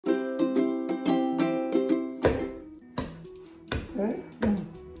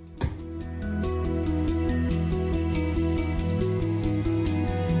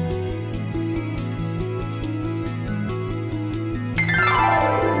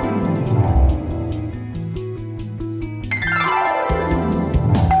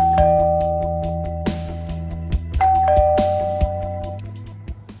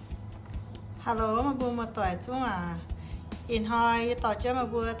in hoi tỏ cho mà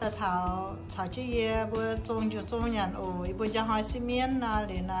bữa ta thảo thảo chứ ye bữa trông nhàn ổi bữa cho hoi xí miên na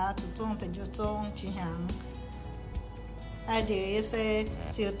để na chủ trông thì chủ trông chỉ hàng ai điều sẽ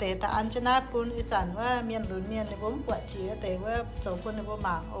chịu tệ ta ăn cho nát bún ít chẳngว่าmiên lún miên này bún bọt chỉ tệว่าtrâu bún này bún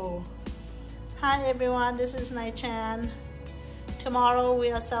mảng ồ. Hi everyone, this is Nai Chan. Tomorrow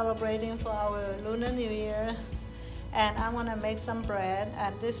we are celebrating for our Lunar New Year. And I'm gonna make some bread,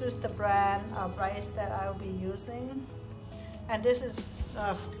 and this is the brand of rice that I'll be using, and this is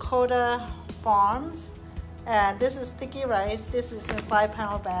Coda Farms, and this is sticky rice. This is in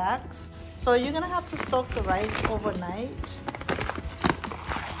 5-pound bags, so you're gonna have to soak the rice overnight.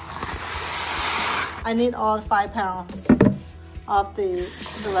 I need all 5 pounds of the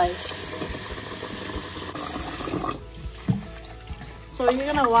rice. So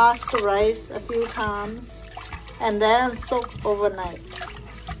you're gonna wash the rice a few times and then soak overnight.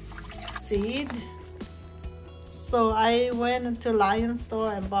 Seed. So I went to Lion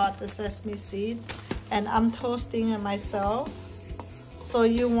store and bought the sesame seed, and I'm toasting it myself. So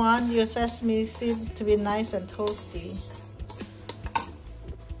you want your sesame seed to be nice and toasty.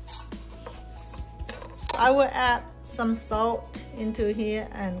 So I will add some salt into here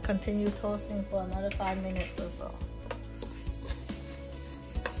and continue toasting for another 5 minutes or so.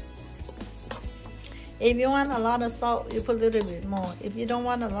 If you want a lot of salt, you put a little bit more. If you don't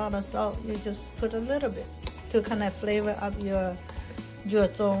want a lot of salt, you just put a little bit to kind of flavor up your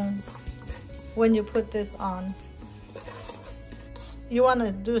Juoc when you put this on. You want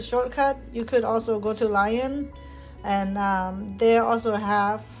to do a shortcut, you could also go to Lion, and they also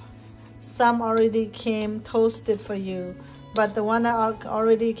have some already came toasted for you. But the one that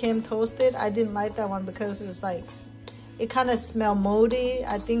already came toasted, I didn't like that one because it's like, it kind of smells moldy.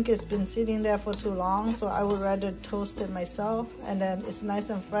 I think it's been sitting there for too long, so I would rather toast it myself, and then it's nice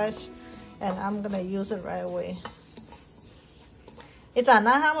and fresh, and I'm gonna use it right away. It's a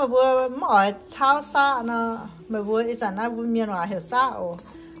na ha mà bữa mỏi cháo sa nó mà bữa it's a na bữa miên hòa hiểu sa ồ.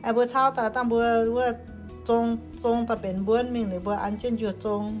 Ai bữa cháo ta tăng bữa trông ta bên bữa mình để bữa ăn trên dừa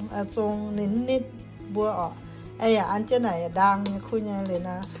trông nín nít bữa ở. Ai à ăn trên này đang khu nhà lên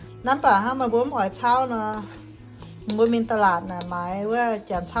na. Nắm bà ha mà bữa mỏi cháo nó bữa mìnhตลาดน่ะหมายว่า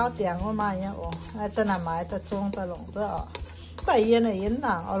จานเช้าเจียงว่ามาเนี่ยโอ้จะน่ะหมายแต่จงตะหลงเด้อไปเย็นน่ะเย็นห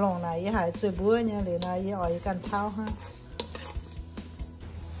นังเอาลงไหนหายจุยบัวเนี่ยหรือนะยี่อ๋อยกันเช้าฮะ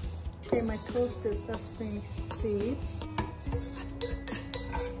Okay, my toasted sesame seeds.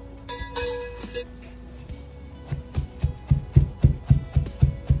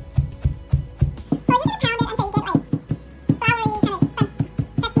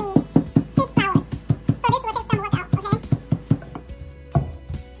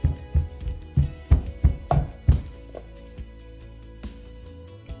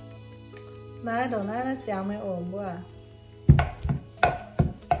 Đấy, đồ này nó chào mới ổn quá à.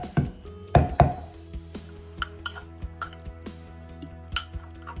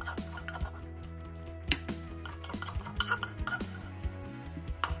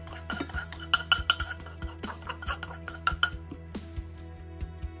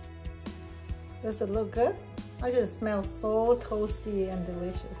 Does it look good? I just smell so toasty and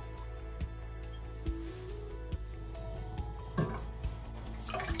delicious.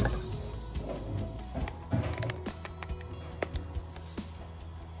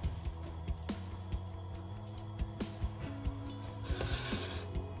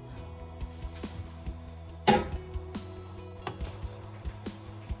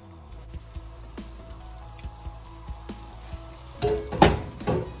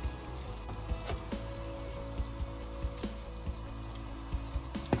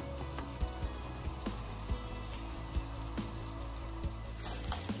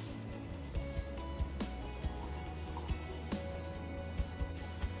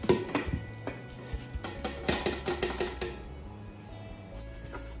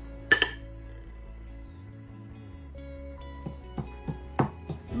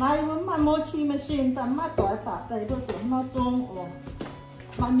 Mai vẫn mà Mochi machine ta mà tỏi tạ tay tôi tưởng nó trông ồ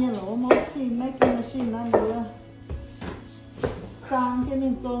mà miền lỗ Mochi making machine nó nữa sang cái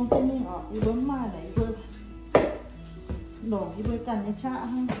mình trông cái mình ở ý bấm mai này tôi đổ ý bơi cần cái chạ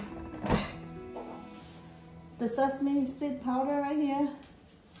ha. The sesame seed powder right here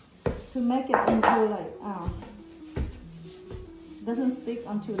to make it into like doesn't stick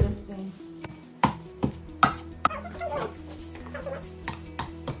onto this thing.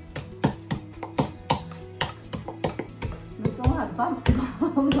 Con hạt bắp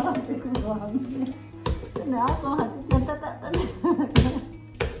thì cũng ngon. Nữa con hạt chân tắt đi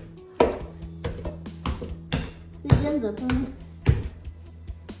dân rồi con.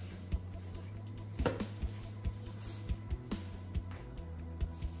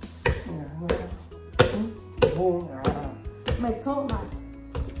 hôn à. Mày chốt mà.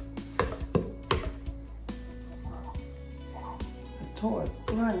 Thôi,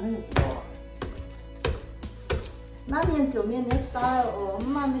 ngay đi. Nó miền chủ miền style ở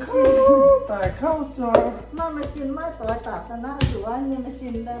mà mình xin. Tại không cho. Mà mình xin mới tỏi tạp ta nó chủ anh nhưng mình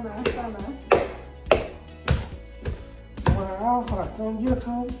xin đây mà sao nữa. Mà áo phải trong dưới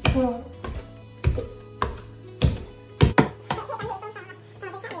không cho.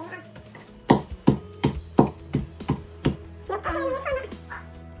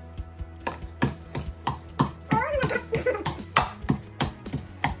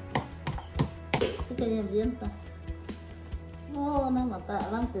 Cái em biến ta. Ô, nó mà tạ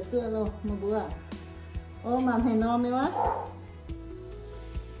lắm từ xưa rồi, một bữa. Ô, mà hay no mấy quá.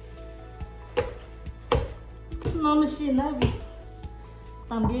 Nó mới xin đó.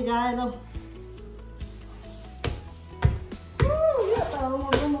 Tầm đi gai đâu. Rất là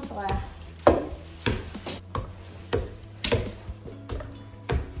một cái một tòa.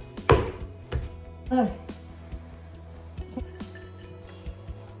 Rồi.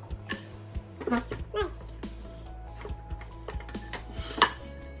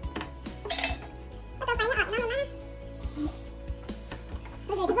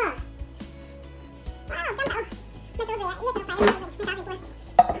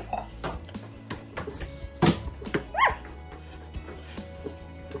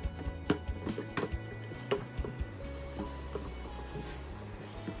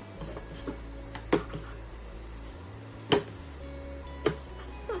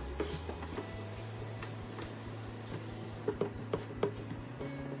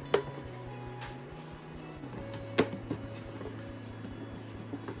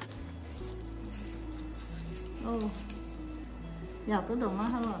 Ô, dạo cái đồ má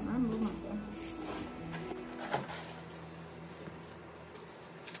hơi là nó mua mặt.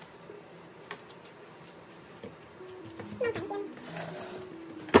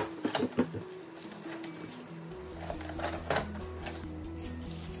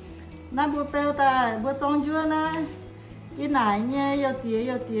 Nó bữa bèo ta bữa trông chưa nè, cái này nha, giờ tiệt,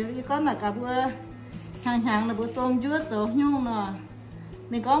 cái con là cả bữa hàng là bữa trông chưa chỗ nhung nè.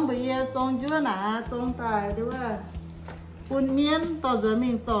 Mình có bây giờ trông chưa nè, trông tài đúng không? Bún miên tỏ rồi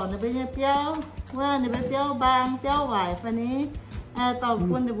mình chọn bây giờ béo,ว่านี่ไปเปรี้ยวบางเปรี้ยวหวานฟันนี้ต่อ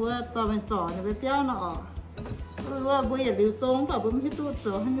ปุ่นนี่บัวต่อเป็นจ่อนี่ไปเปรี้ยวเนาะว่าบัวอย่าลืมจงแบบบัวไม่ตู้เจ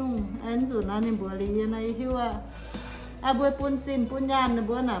อให้ยุ่งอันจุดนั้นนี่บัวเรียนในที่ว่าบัวปุ่นจีนปุ่นยานนี่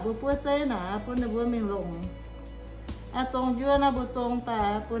บัวหนาบัวปั้วเจ้หนาปุ่นนี่บัวมีหลงจงยั่วนะบัวจงแต่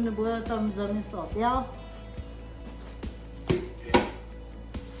ปุ่นนี่บัวต่อจะเป็นจ่อเปรี้ยว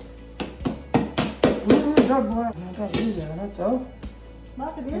Đó bố, nó có gì giờ nó cháu. Nó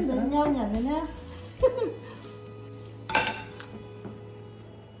cái đến đến nhau nhận rồi nhá.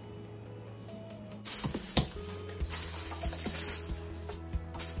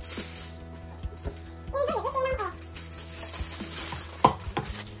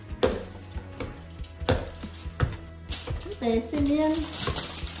 Tệ xin yên.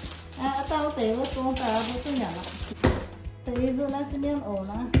 Tao tệ với con tao với tôi nhận. Tệ rồi nó xin yên ổn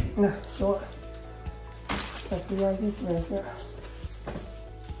á. Nè, rồi.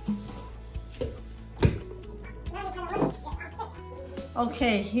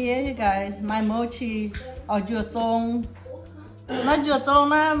 Okay, here you guys, my mochi or Juoc. Nó Juoc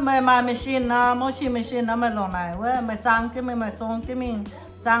nó my machine nó mochi machine nó mới lòng này, với my trang cái my trông cái mình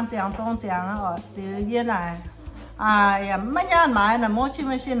trang giang ở từ yên này. Mấy nhà máy là mochi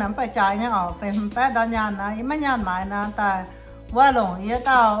machine nó phải chạy nhá ở phải phải đo nhà này, mấy nhà máy nó tạiว่าหลงเยอะเ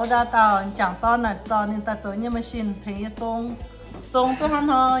ต่าได้เต่าจังตอนน่ะตอนนี้ตัดตัวเนี่ยมาชินทีตรงตัวท่าน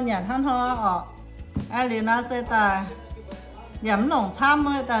ฮอหยันท่านฮอออกอะไรนะเสตาหยันหลงช้ำเล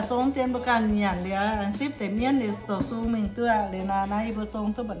ยแต่จงเตียนประกันหยันเหลือซิปเต็มเมียนเดี๋ยวจะสู้มิงตัวเลยนะนายบัวจง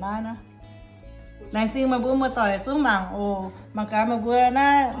ตัวแบบนั้นนะแรงจริงมาบัวมาต่อยซุ้มหลังโอ้มาการมาบัวนะ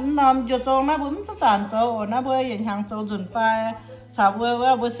นอมจุดจงนะบัวมันจะจานโจนะบัวอย่างทางโจจุนไฟสาวบัวว่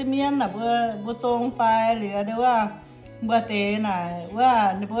าบัวซิเมียนนะบัวจงไฟเหลือเดี๋ยวว่าบัวเตะน่ะว่า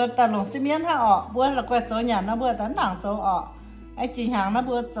บัวตาหลงซิเมียนถ้าออกบัวละกว่าโจหยันนะบัวตาหนังโจออกไอ้จีหางนะ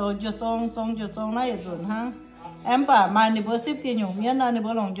บัวโจจุดจงนะอย่าจุนฮะแอมป่ามาในบัวซิบตีหนูเมียนนะในบั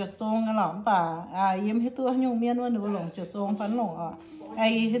วหลงจุดจงกันหรอป่ายิ้มให้ตัวหนูเมียนว่าในบัวหลงจุดจงฟันหลงออกไอ้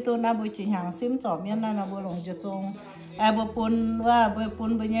ให้ตัวนะบัวจีหางซิมจ่อเมียนนะบัวหลงจุดจงบัวปุนว่าบัวปุน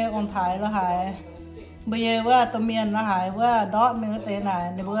บัวเย่ออนถ่ายแล้วหายบัวเย่ว่าตัวเมียนแล้วหายว่าดอทเมียเตะไหน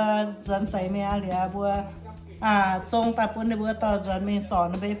ในบัวจนใส่เมียเหลือบัวจงแต่ปุ่นในบัวต่อจนมีจ่อ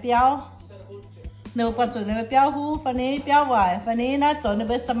ในใบเปี้ยวในบัวปัจจุบันในใบเปี้ยวหูฟันนี้เปี้ยวไหวฟันนี้นะจนใน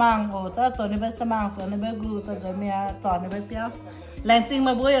ใบสมังโอ้เจ้าจนในใบสมังจนในใบกลูต่อจนมีต่อในใบเปี้ยวแรงจริงม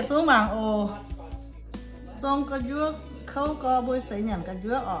าบัวอย่าจู้หมังโอ้ Zong có Juoc khâu có bôi sấy nhàn cái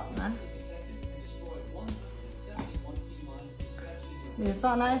Juoc ở nè để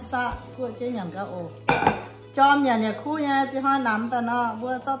cho nó xạ của chế nhàn cái ổ cho nhà khu nha thì hai nắm ta nó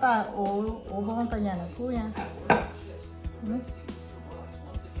bữa cho ta ổ bông ta nhà khu nha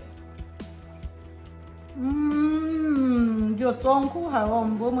Juoc Zong khu hải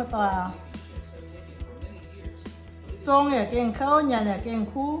ôm bữa mới tòa Zong nhà kèn khâu nhà kèn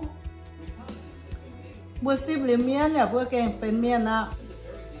khu bữa xếp liếm miên nhà bữa kèn bên miên á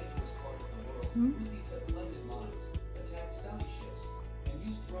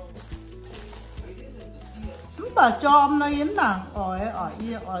bà chom nó yến nặng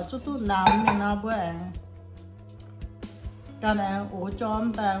ở chút chút nằm mình nó bữa ăn cái này ổ chom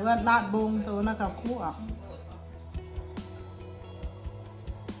แต่ว่าลาดบงตัวน่ะกับคู่อ่ะ